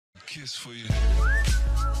kiss for you.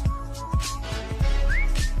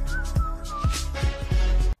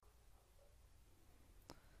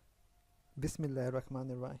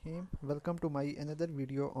 Bismillahirrahmanirrahim. Welcome to my another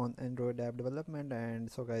video on Android app development. And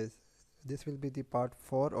so guys, this will be the part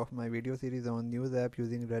 4 of my video series on news app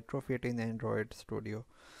using Retrofit in Android Studio.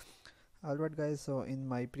 Alright guys, so in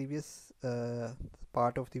my previous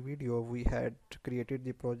part of the video we had created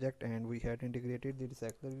the project and we had integrated the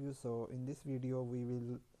RecyclerViews. So in this video we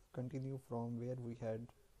will continue from where we had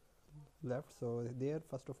left. So there,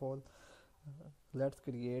 first of all, let's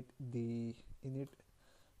create the init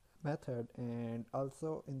method, and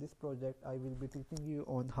also in this project I will be teaching you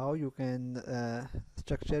on how you can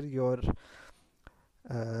structure your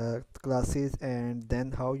classes, and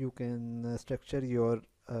then how you can structure your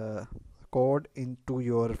code into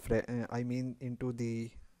your into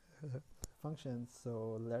the functions.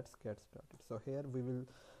 So let's get started. So here we will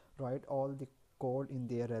write all the code in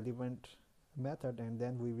their relevant method, and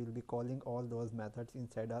then we will be calling all those methods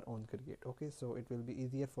inside our own create. Okay, so it will be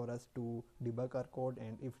easier for us to debug our code,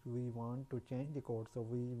 and if we want to change the code, so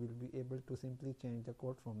we will be able to simply change the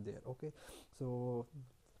code from there. Okay, so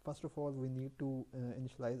first of all we need to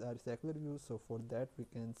initialize our RecyclerViews. So for that we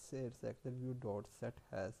can say RecyclerView.set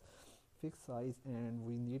has fixed size, and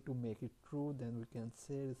we need to make it true. Then we can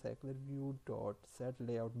say RecyclerView.set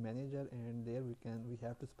layout manager, and there we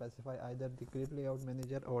have to specify either the grid layout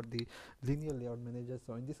manager or the linear layout manager.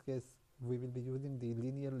 So in this case we will be using the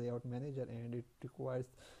linear layout manager, and it requires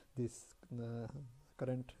this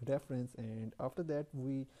current reference. And after that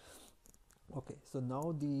so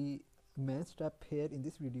now the main step here in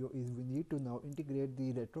this video is we need to now integrate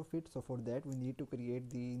the retrofit. So for that we need to create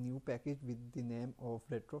the new package with the name of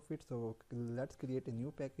retrofit. So let's create a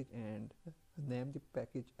new package and name the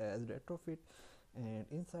package as retrofit, and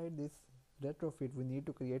inside this retrofit we need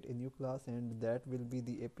to create a new class, and that will be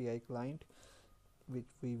the API client which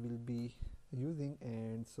we will be using.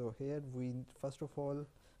 And so here we first of all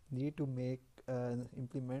need to make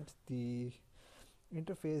implement the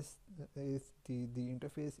interface. The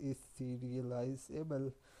interface is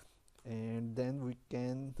serializable, and then we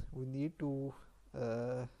need to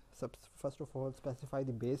first of all specify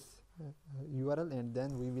the base URL, and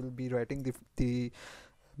then we will be writing the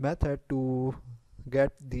method to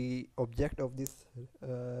get the object of this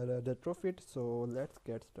retrofit. So let's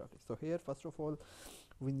get started. So here first of all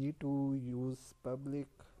we need to use public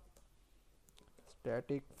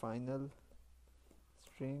static final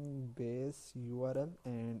string base URL,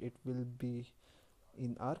 and it will be,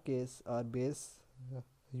 in our case, our base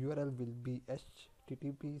URL will be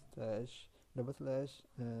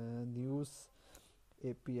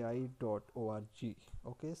http://news.api.org.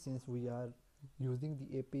 okay, since we are using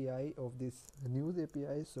the API of this news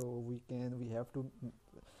API, so we have to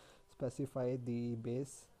specify the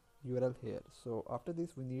base URL here. So after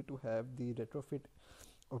this we need to have the retrofit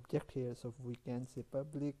object here. So we can say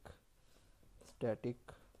public static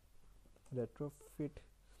retrofit.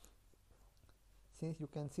 Since you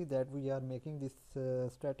can see that we are making this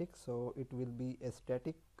static, so it will be a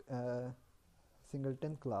static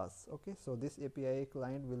singleton class. Okay, so this API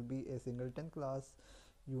client will be a singleton class.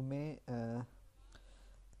 You may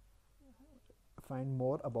find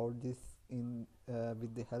more about this in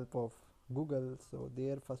with the help of Google. So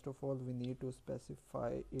there first of all we need to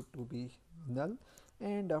specify it to be null,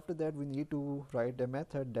 and after that we need to write a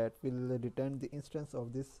method that will return the instance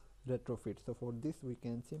of this retrofit. So for this we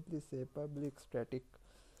can simply say public static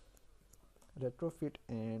retrofit,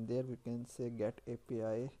 and there we can say get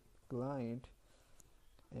API client,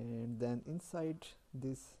 and then inside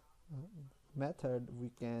this method we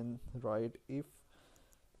can write if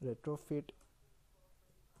retrofit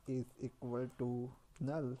is equal to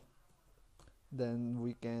null, then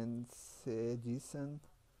we can say JSON.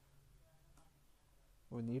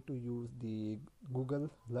 We need to use the Google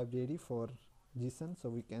library for JSON, so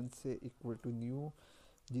we can say equal to new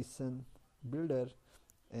JSON builder,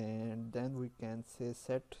 and then we can say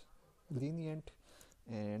set lenient,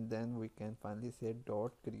 and then we can finally say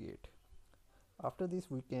dot create. After this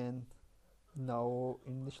we can now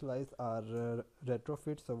initialize our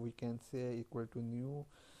retrofit. So we can say equal to new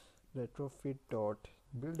retrofit dot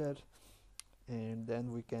builder, and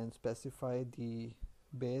then we can specify the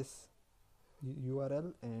base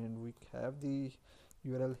URL, and we have the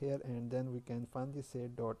URL here, and then we can finally say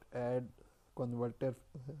dot add converter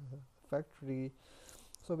factory.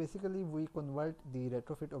 So basically we convert the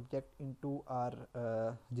retrofit object into our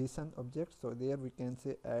JSON object. So there we can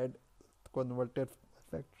say add converter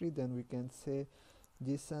factory, then we can say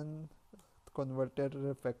JSON converter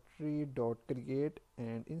factory dot create,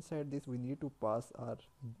 and inside this we need to pass our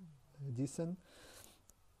JSON,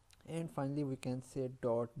 and finally we can say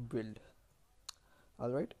dot build.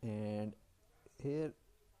 Alright, and here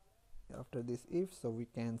after this if, so we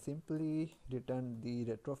can simply return the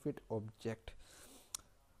retrofit object.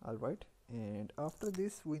 Alright, and after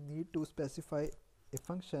this we need to specify a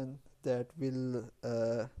function that will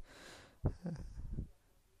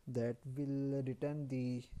return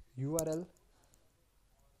the URL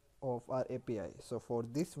of our API. So for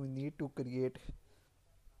this we need to create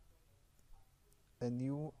a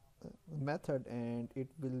new method, and it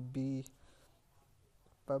will be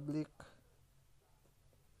public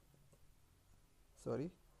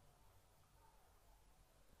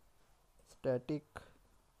static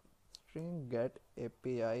string get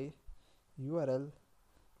API URL.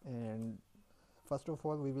 And first of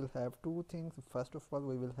all we will have two things. First of all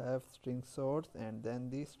we will have string source and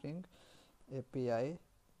then the string API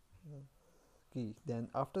key. Then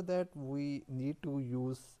after that we need to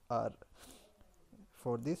use our,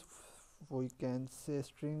 for this we can say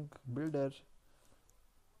string builder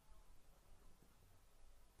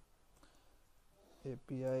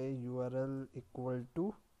API URL equal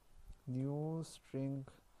to new string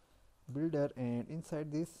builder, and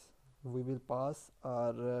inside this we will pass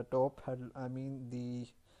our top head, the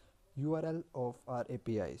URL of our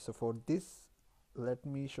API. So for this let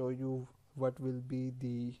me show you what will be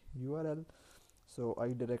the URL. So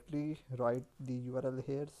I directly write the URL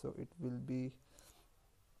here, so it will be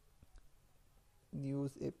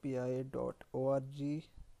newsapi.org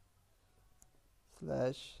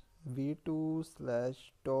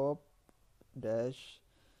 /v2/top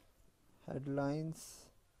headlines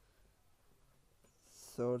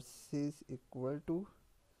sources equal to,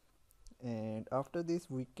 and after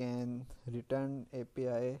this we can return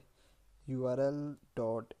API URL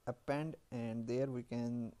dot append, and there we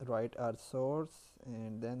can write our source,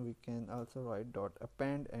 and then we can also write dot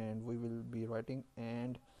append, and we will be writing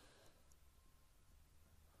and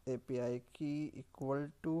API key equal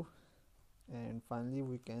to, and finally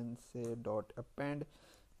we can say dot append,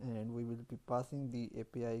 and we will be passing the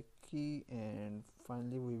API key, and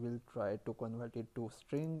finally we will try to convert it to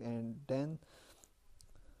string, and then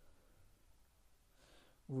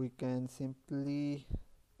we can simply,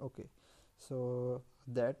 okay, so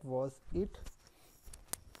that was it.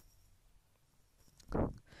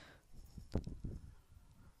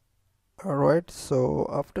 Alright, so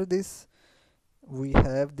after this we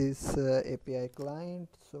have this API client,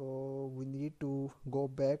 so we need to go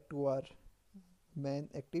back to our main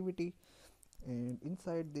activity, and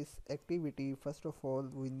inside this activity first of all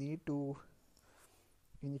we need to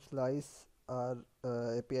initialize our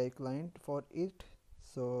API client for it.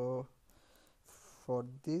 So for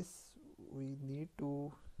this we need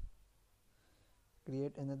to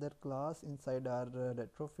create another class inside our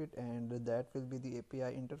retrofit, and that will be the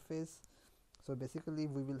API interface. So basically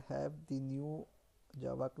we will have the new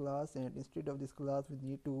Java class, and instead of this class we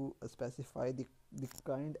need to specify the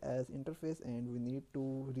kind as interface, and we need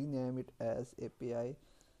to rename it as API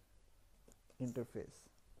interface.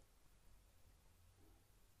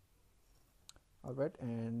 Alright,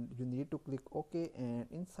 and you need to click OK, and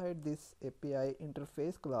inside this API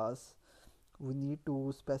interface class we need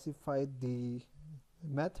to specify the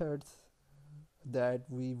methods that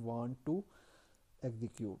we want to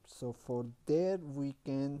execute. So for there we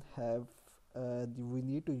can have we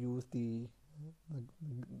need to use the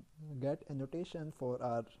get annotation for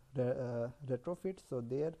our retrofit. So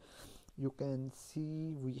there you can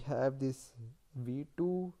see we have this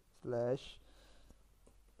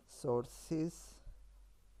v2/sources,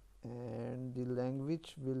 and the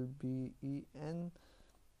language will be en,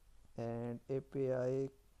 and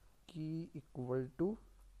API key equal to,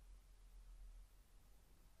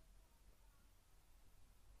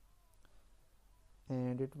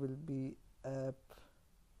 and it will be app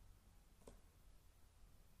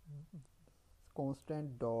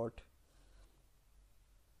constant dot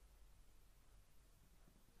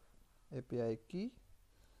API key.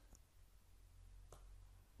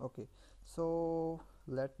 Okay, so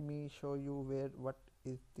let me show you what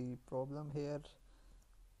is the problem here.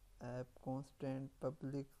 App constant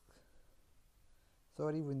public,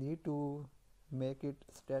 sorry, we need to make it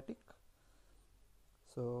static.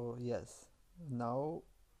 So yes, now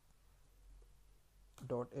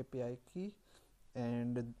dot API key,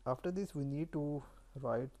 and after this we need to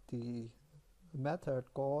write the method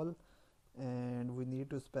call, and we need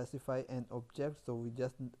to specify an object. So we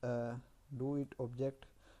just do it object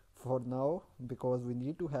for now, because we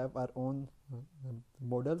need to have our own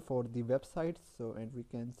model for the website. So, and we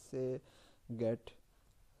can say get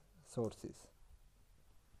sources.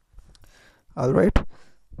 Alright,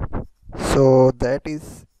 so that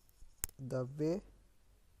is the way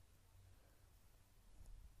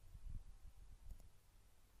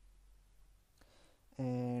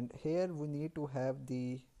and here we need to have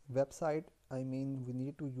the website, I mean we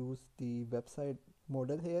need to use the website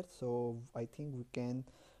model here. So I think we can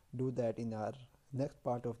do that in our next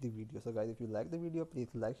part of the video. So guys, if you like the video, please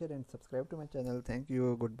like, share and subscribe to my channel. Thank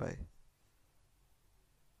you, goodbye.